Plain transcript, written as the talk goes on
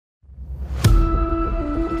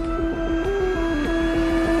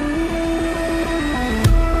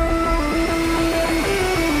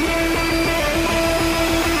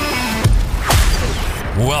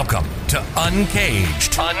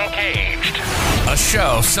Uncaged. A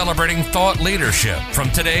show celebrating thought leadership from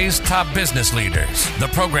today's top business leaders. The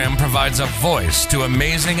program provides a voice to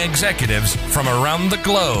amazing executives from around the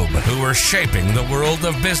globe who are shaping the world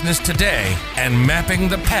of business today and mapping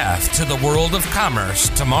the path to the world of commerce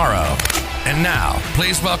tomorrow. And now,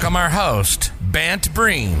 please welcome our host, Bant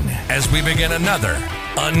Breen, as we begin another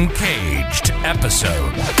Uncaged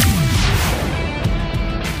episode.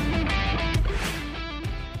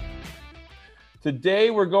 Today,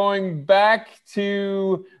 we're going back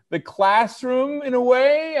to the classroom in a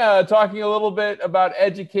way, talking a little bit about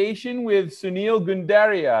education with Sunil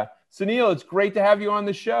Gundaria. Sunil, it's great to have you on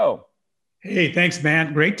the show. Hey, thanks,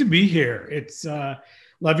 man. Great to be here. It's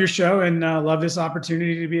love your show and love this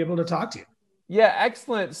opportunity to be able to talk to you. Yeah,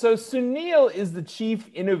 excellent. So Sunil is the Chief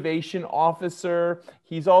Innovation Officer.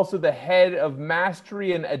 He's also the head of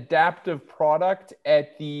Mastery and Adaptive Product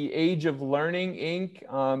at the Age of Learning,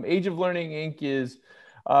 Inc. Age of Learning, Inc. is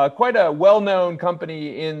quite a well-known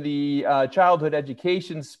company in the childhood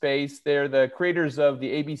education space. They're the creators of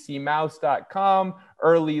the abcmouse.com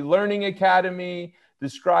Early Learning Academy,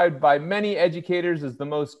 described by many educators as the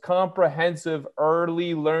most comprehensive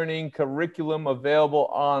early learning curriculum available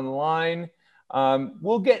online.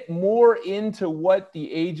 We'll get more into what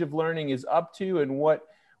the Age of Learning is up to and what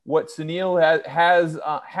Sunil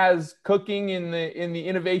has cooking in the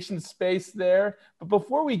innovation space there. But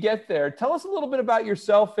before we get there, tell us a little bit about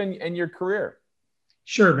yourself and your career.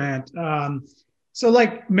 Sure, man. So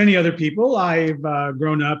like many other people, I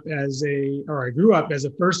grew up as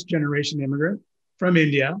a first generation immigrant from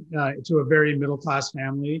India to a very middle-class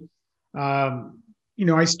family.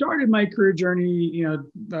 I started my career journey,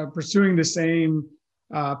 pursuing the same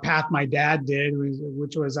path my dad did,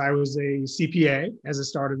 which was I was a CPA as a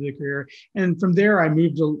start of the career. And from there, I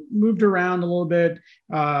moved around a little bit,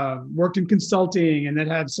 worked in consulting, and then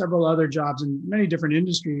had several other jobs in many different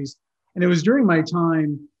industries. And it was during my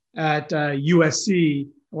time at USC,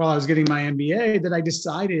 while I was getting my MBA, that I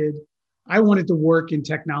decided I wanted to work in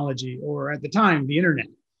technology, or at the time, the internet.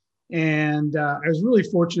 And I was really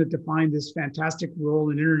fortunate to find this fantastic role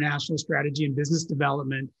in international strategy and business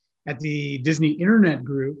development at the Disney Internet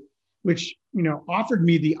Group, which offered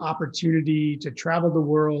me the opportunity to travel the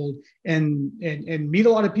world and meet a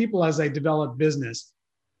lot of people as I developed business.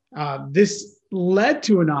 This led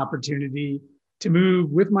to an opportunity to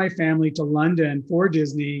move with my family to London for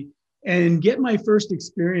Disney and get my first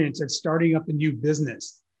experience at starting up a new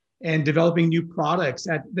business and developing new products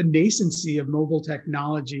at the nascency of mobile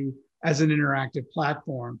technology as an interactive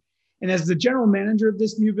platform. And as the general manager of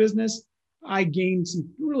this new business, I gained some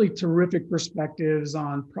really terrific perspectives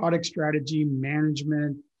on product strategy,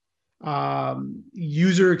 management,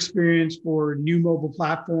 user experience for new mobile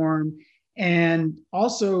platform, and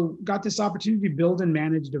also got this opportunity to build and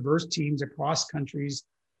manage diverse teams across countries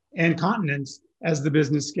and continents as the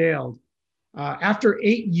business scaled. After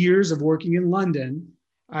 8 years of working in London,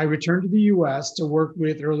 I returned to the US to work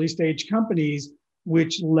with early stage companies,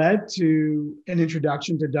 which led to an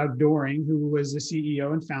introduction to Doug Doring, who was the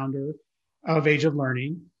CEO and founder of Age of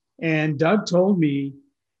Learning. And Doug told me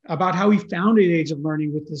about how he founded Age of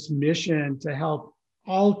Learning with this mission to help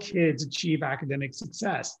all kids achieve academic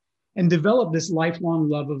success and develop this lifelong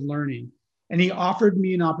love of learning. And he offered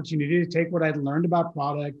me an opportunity to take what I'd learned about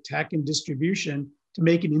product, tech, and distribution to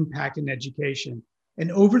make an impact in education.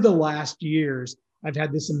 And over the last years, I've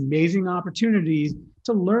had this amazing opportunity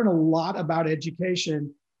to learn a lot about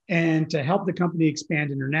education and to help the company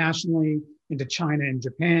expand internationally into China and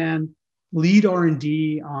Japan, lead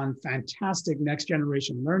R&D on fantastic next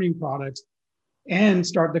generation learning products, and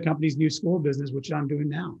start the company's new school business, which I'm doing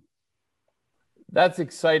now. That's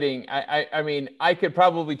exciting. I mean, I could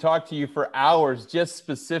probably talk to you for hours just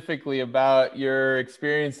specifically about your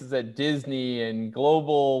experiences at Disney and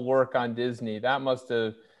global work on Disney.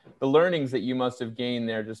 The learnings that you must have gained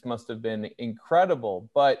there just must have been incredible.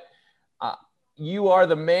 But you are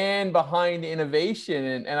the man behind innovation,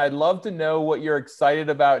 and I'd love to know what you're excited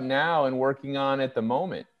about now and working on at the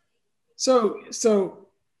moment. So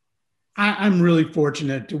I'm really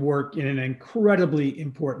fortunate to work in an incredibly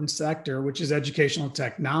important sector, which is educational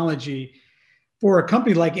technology, for a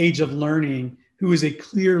company like Age of Learning, who is a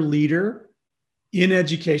clear leader in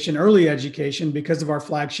education, early education, because of our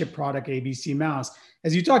flagship product, ABC Mouse.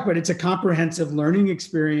 As you talked about, it's a comprehensive learning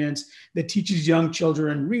experience that teaches young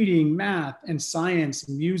children reading, math, and science,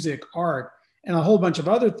 music, art, and a whole bunch of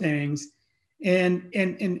other things. And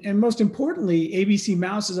most importantly, ABC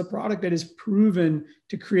Mouse is a product that is proven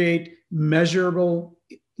to create measurable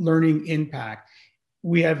learning impact.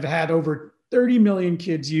 We have had over 30 million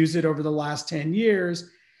kids use it over the last 10 years.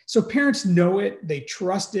 So parents know it, they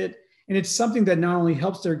trust it, And it's something that not only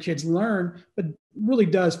helps their kids learn, but really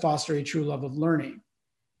does foster a true love of learning.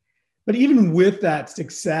 But even with that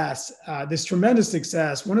success, this tremendous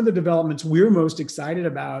success, one of the developments we're most excited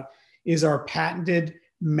about is our patented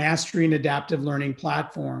Mastery and Adaptive Learning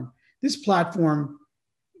platform. This platform,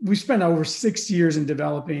 we spent over 6 years in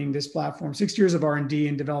developing this platform, 6 years of R&D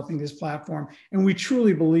in developing this platform, and we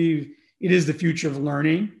truly believe it is the future of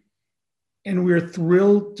learning. And we're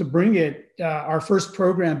thrilled to bring it, our first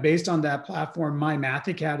program based on that platform, My Math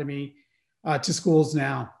Academy, to schools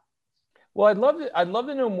now. Well, I'd love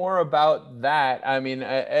to know more about that. I mean,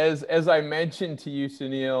 as I mentioned to you,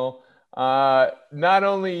 Sunil, not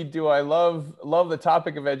only do I love the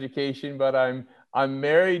topic of education, but I'm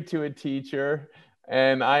married to a teacher,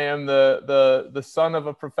 and I am the son of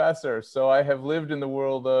a professor. So I have lived in the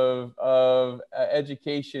world of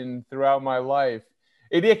education throughout my life.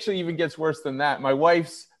 It actually even gets worse than that. My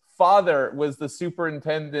wife's father was the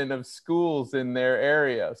superintendent of schools in their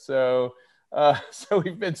area. So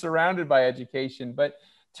we've been surrounded by education. But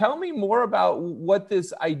tell me more about what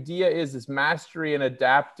this idea is, this mastery and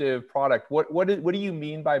adaptive product. What do you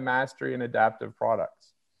mean by mastery and adaptive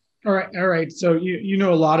products? All right. So you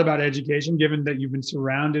know a lot about education, given that you've been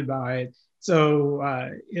surrounded by it. So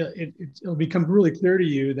it'll become really clear to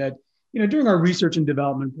you that during our research and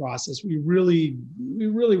development process, we really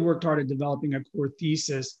worked hard at developing a core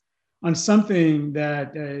thesis on something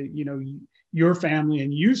that your family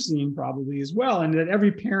and you've seen probably as well, and that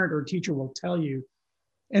every parent or teacher will tell you,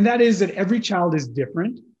 and that is that every child is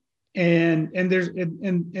different, and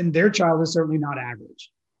their child is certainly not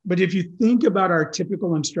average. But if you think about our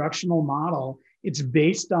typical instructional model, it's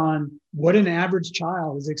based on what an average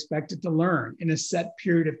child is expected to learn in a set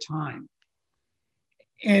period of time.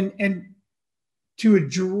 And to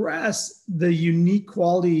address the unique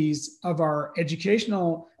qualities of our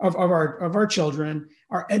educational of our children,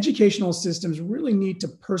 our educational systems really need to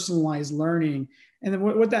personalize learning. And then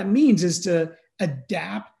what that means is to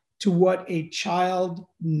adapt to what a child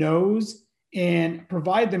knows and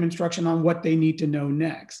provide them instruction on what they need to know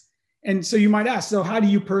next. And so you might ask, so how do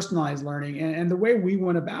you personalize learning? And the way we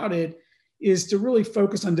went about it is to really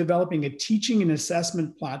focus on developing a teaching and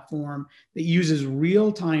assessment platform that uses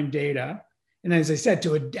real-time data. And as I said,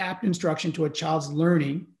 to adapt instruction to a child's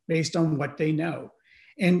learning based on what they know.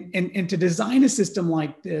 And to design a system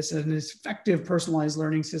like this, an effective personalized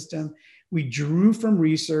learning system, we drew from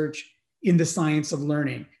research in the science of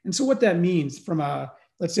learning. And so what that means from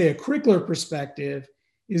let's say a curricular perspective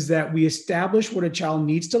is that we establish what a child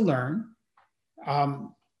needs to learn,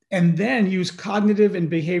 and then use cognitive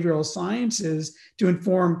and behavioral sciences to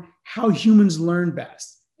inform how humans learn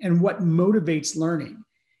best and what motivates learning.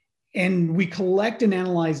 And we collect and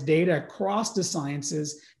analyze data across the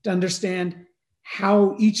sciences to understand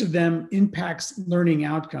how each of them impacts learning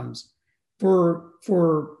outcomes.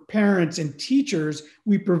 For parents and teachers,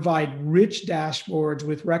 we provide rich dashboards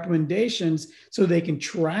with recommendations so they can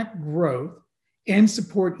track growth and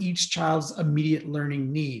support each child's immediate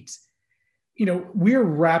learning needs. We're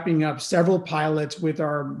wrapping up several pilots with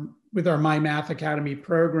our My Math Academy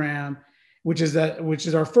program, which is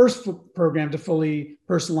our first program to fully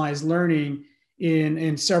personalize learning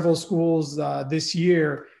in several schools this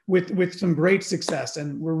year with some great success.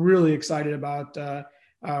 And we're really excited about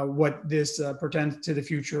what this portends to the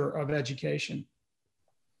future of education.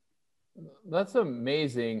 That's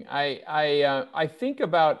amazing. I think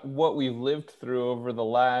about what we've lived through over the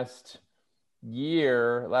last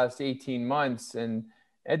 18 months, and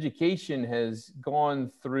education has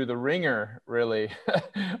gone through the ringer, really,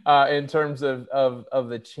 in terms of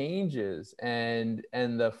the changes and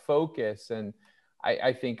the focus. And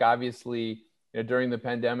I think obviously during the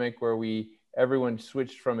pandemic, where everyone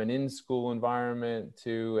switched from an in-school environment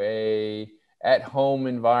to a at-home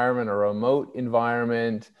environment or remote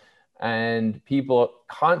environment, and people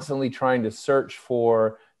constantly trying to search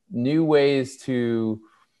for new ways to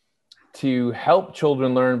help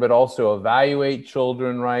children learn, but also evaluate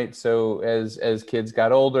children, right? So as kids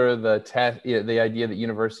got older, the idea that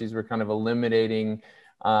universities were kind of eliminating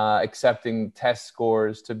accepting test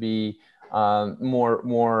scores to be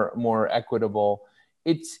more equitable.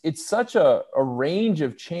 It's such a range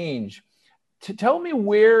of change. To tell me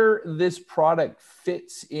where this product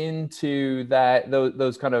fits into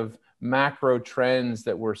those kind of macro trends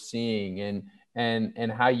that we're seeing,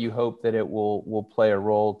 and how you hope that it will play a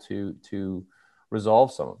role to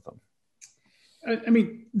resolve some of them. I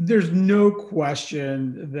mean, there's no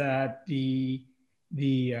question that the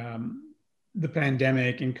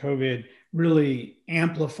pandemic and COVID really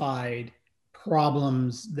amplified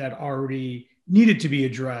problems that already needed to be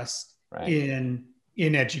addressed, right, in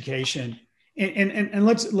education. And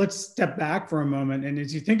let's step back for a moment. And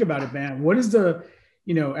as you think about it, man, what is the,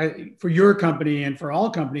 for your company and for all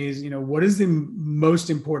companies, what is the most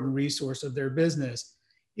important resource of their business?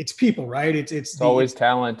 It's people, right? It's always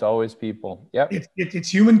talent, always people. Yep. It's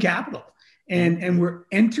human capital. And we're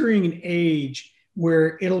entering an age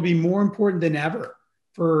where it'll be more important than ever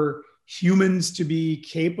for humans to be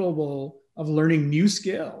capable of learning new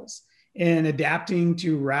skills and adapting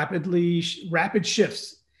to rapid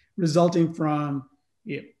shifts resulting from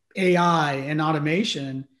AI and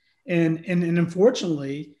automation. And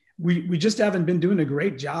unfortunately, we just haven't been doing a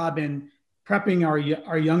great job in prepping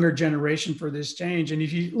our younger generation for this change. And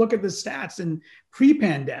if you look at the stats in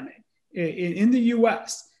pre-pandemic in the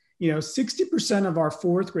US, 60% of our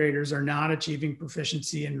fourth graders are not achieving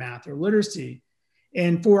proficiency in math or literacy.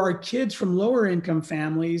 And for our kids from lower income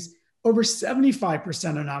families, over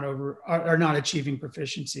 75% are not achieving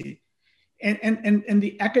proficiency. And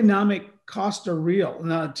the economic costs are real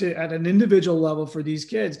at an individual level for these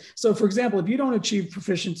kids. So for example, if you don't achieve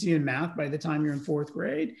proficiency in math by the time you're in fourth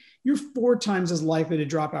grade, you're 4 times as likely to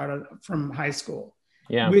drop out from high school.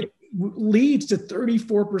 Yeah. Which leads to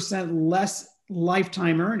 34% less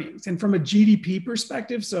lifetime earnings. And from a GDP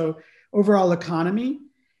perspective, so overall economy,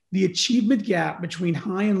 the achievement gap between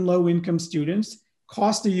high and low income students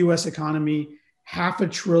cost the US economy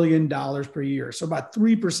 $500 billion per year. So about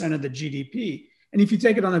 3% of the GDP. And if you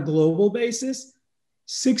take it on a global basis,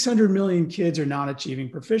 600 million kids are not achieving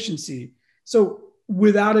proficiency. So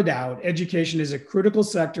without a doubt, education is a critical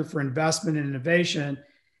sector for investment and innovation,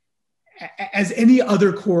 as any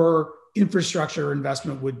other core infrastructure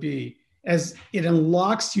investment would be, as it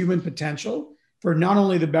unlocks human potential for not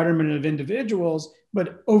only the betterment of individuals,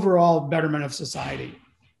 but overall betterment of society.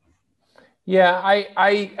 Yeah,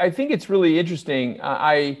 I think it's really interesting.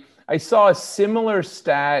 I saw a similar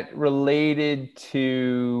stat related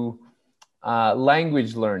to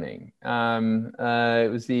language learning.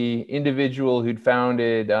 It was the individual who'd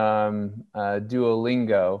founded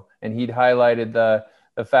Duolingo, and he'd highlighted the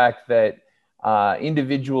fact that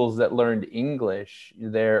individuals that learned English,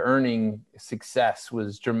 their earning success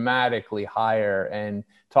was dramatically higher, and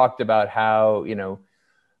talked about how,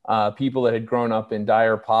 people that had grown up in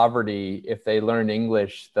dire poverty, if they learned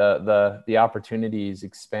English, the opportunities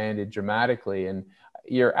expanded dramatically. And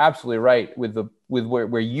you're absolutely right with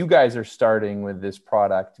where you guys are starting with this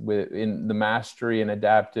product, in the mastery and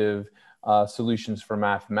adaptive solutions for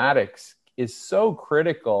mathematics, is so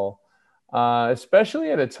critical.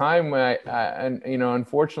 Especially at a time when,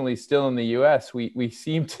 unfortunately, still in the U.S., we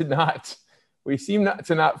seem not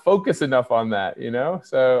to focus enough on that,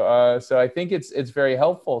 So I think it's very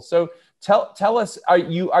helpful. So tell us, are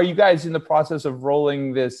you guys in the process of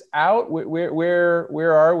rolling this out?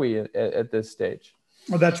 Where are we at this stage?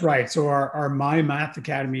 Well, that's right. So our My Math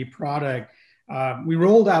Academy product, we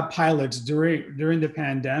rolled out pilots during the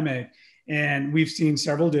pandemic, and we've seen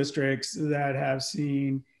several districts that have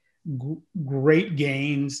seen great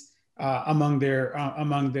gains among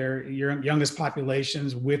their youngest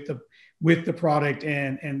populations with the product,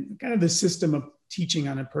 and kind of the system of teaching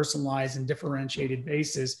on a personalized and differentiated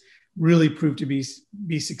basis really proved to be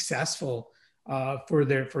successful for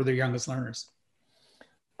their youngest learners.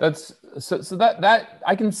 That's so that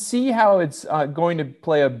I can see how it's going to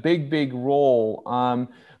play a big role.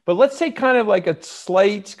 But let's take kind of like a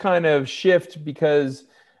slight kind of shift, because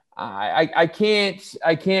I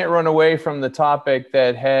can't run away from the topic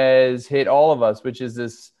that has hit all of us, which is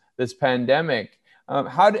this pandemic.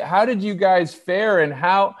 How did you guys fare, and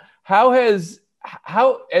how as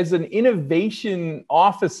an innovation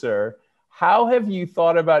officer, how have you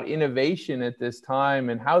thought about innovation at this time,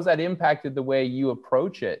 and how's that impacted the way you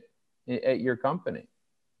approach it at your company?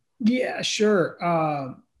 Yeah, sure.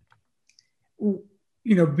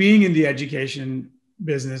 Being in the education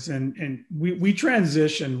business, and we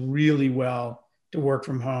transitioned really well to work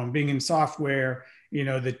from home. Being in software,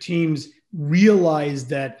 the teams realized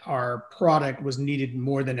that our product was needed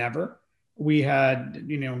more than ever. We had,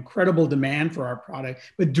 incredible demand for our product.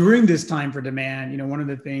 But during this time for demand, one of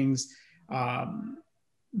the things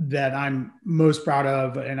that I'm most proud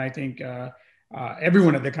of, and I think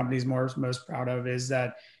everyone at the company is most proud of, is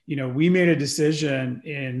that, we made a decision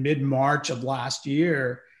in mid-March of last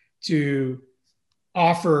year to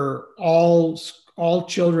offer all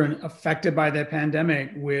children affected by the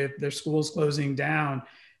pandemic, with their schools closing down,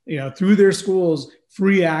 through their schools,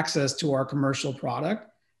 free access to our commercial product,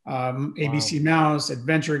 ABC Mouse,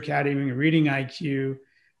 Adventure Academy, Reading IQ,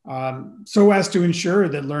 so as to ensure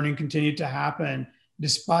that learning continued to happen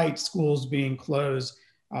despite schools being closed.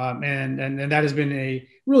 And that has been a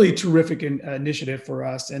really terrific initiative for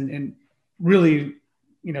us, and really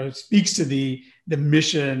speaks to the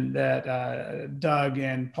mission that Doug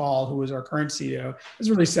and Paul, who is our current CEO, has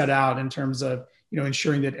really set out in terms of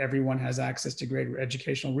ensuring that everyone has access to great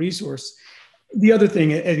educational resource. The other thing,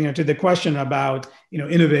 to the question about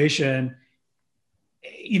innovation,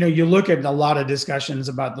 you look at a lot of discussions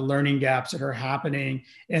about the learning gaps that are happening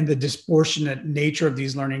and the disproportionate nature of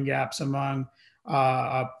these learning gaps among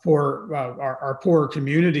our poorer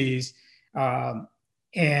communities,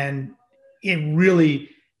 and it really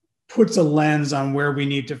puts a lens on where we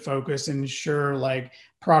need to focus and ensure like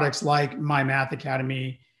products like My Math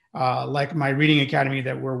Academy, like My Reading Academy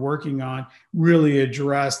that we're working on, really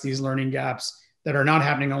address these learning gaps that are not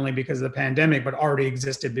happening only because of the pandemic, but already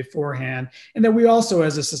existed beforehand. And that we also,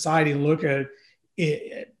 as a society, look at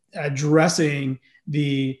addressing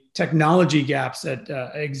the technology gaps that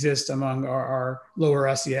exist among our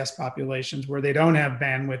lower SES populations, where they don't have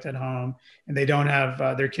bandwidth at home and they don't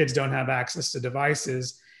have, their kids don't have access to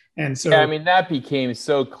devices. And so, yeah, I mean, that became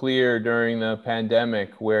so clear during the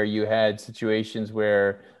pandemic, where you had situations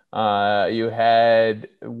where you had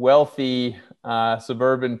wealthy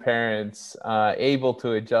suburban parents able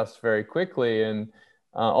to adjust very quickly, and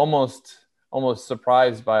almost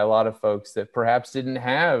surprised by a lot of folks that perhaps didn't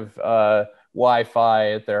have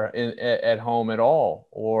Wi-Fi at home at all,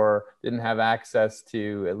 or didn't have access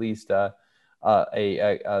to at least a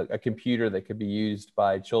computer that could be used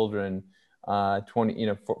by children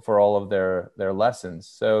for all of their lessons.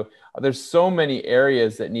 So there's so many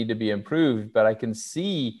areas that need to be improved, but I can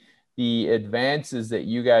see the advances that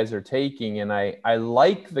you guys are taking. And I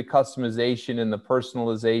like the customization and the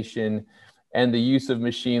personalization and the use of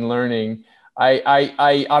machine learning.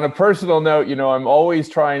 I on a personal note, I'm always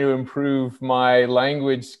trying to improve my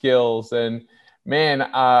language skills, and man,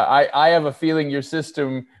 I have a feeling your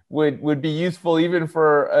system would be useful even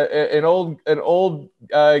for an old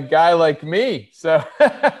guy like me. So,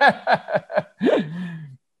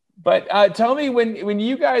 but tell me, when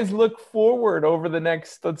you guys look forward over the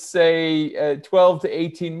next, let's say, 12 to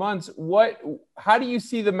 18 months, how do you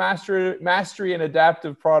see the mastery and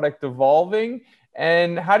adaptive product evolving,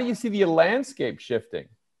 and how do you see the landscape shifting?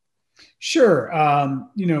 Sure.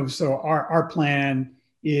 So our plan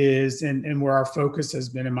is, and where our focus has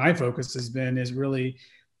been, and my focus has been, is really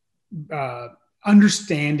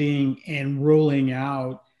understanding and rolling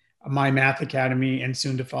out My Math Academy, and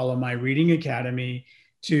soon to follow My Reading Academy,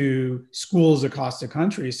 to schools across the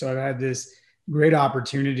country. So I've had this great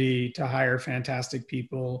opportunity to hire fantastic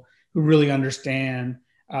people who really understand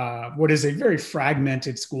what is a very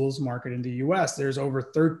fragmented schools market in the US. There's over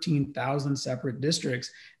 13,000 separate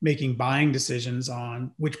districts making buying decisions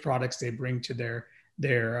on which products they bring to their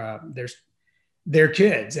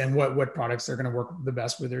kids, and what products are going to work the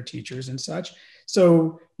best with their teachers and such.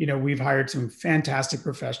 So, we've hired some fantastic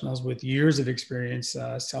professionals with years of experience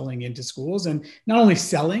selling into schools, and not only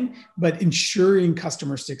selling, but ensuring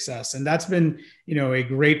customer success. And that's been, a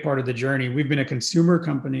great part of the journey. We've been a consumer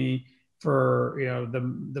company for,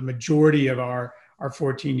 the majority of our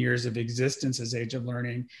 14 years of existence as Age of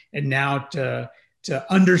Learning. And now to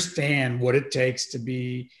understand what it takes to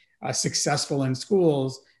be successful in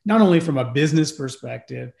schools, not only from a business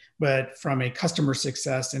perspective, but from a customer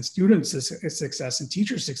success and student success and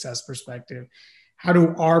teacher success perspective. How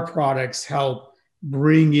do our products help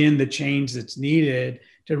bring in the change that's needed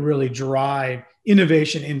to really drive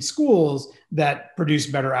innovation in schools that produce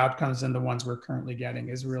better outcomes than the ones we're currently getting,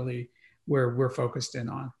 is really where we're focused in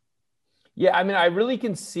on. Yeah, I mean, I really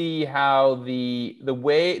can see how the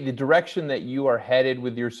direction that you are headed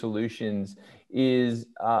with your solutions is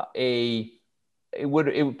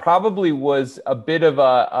it probably was a bit of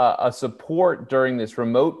a support during this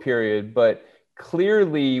remote period, but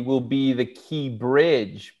clearly will be the key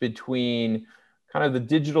bridge between kind of the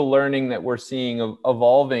digital learning that we're seeing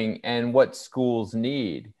evolving and what schools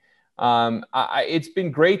need. It's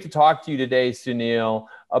been great to talk to you today, Sunil,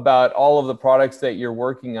 about all of the products that you're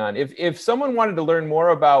working on. If someone wanted to learn more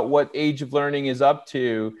about what Age of Learning is up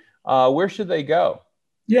to, where should they go?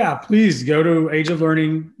 Yeah, please go to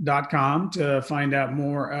ageoflearning.com to find out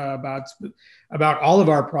more about all of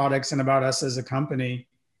our products and about us as a company.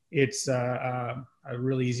 It's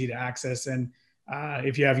really easy to access. And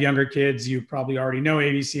if you have younger kids, you probably already know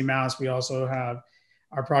ABC Mouse. We also have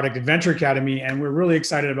our product Adventure Academy, and we're really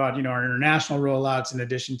excited about our international rollouts in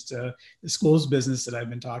addition to the schools business that I've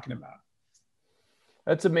been talking about.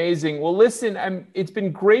 That's amazing. Well, listen, it's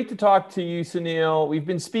been great to talk to you, Sunil. We've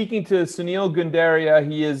been speaking to Sunil Gundaria.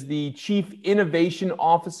 He is the Chief Innovation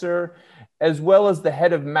Officer, as well as the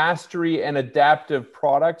Head of Mastery and Adaptive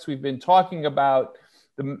Products. We've been talking about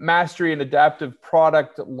the Mastery and Adaptive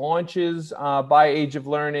Product launches by Age of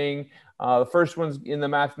Learning, The first one's in the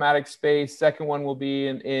mathematics space. Second one will be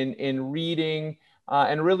in reading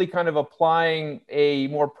and really kind of applying a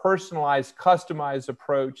more personalized, customized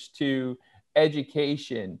approach to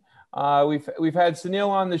education. We've had Sunil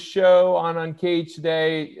on the show on Uncaged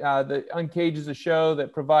today. The Uncaged is a show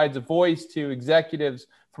that provides a voice to executives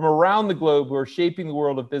from around the globe who are shaping the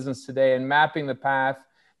world of business today and mapping the path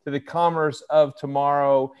to the commerce of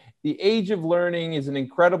tomorrow. The Age of Learning is an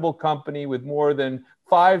incredible company with more than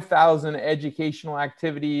 5,000 educational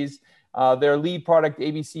activities. Their lead product,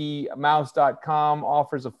 abcmouse.com,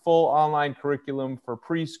 offers a full online curriculum for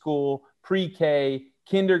preschool, pre-K,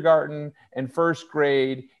 kindergarten, and first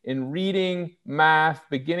grade in reading, math,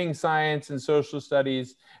 beginning science, and social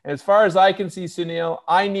studies. And as far as I can see, Sunil,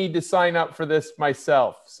 I need to sign up for this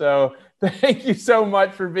myself. So thank you so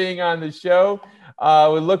much for being on the show.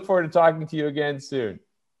 We look forward to talking to you again soon.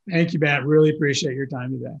 Thank you, Matt. Really appreciate your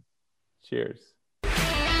time today. Cheers.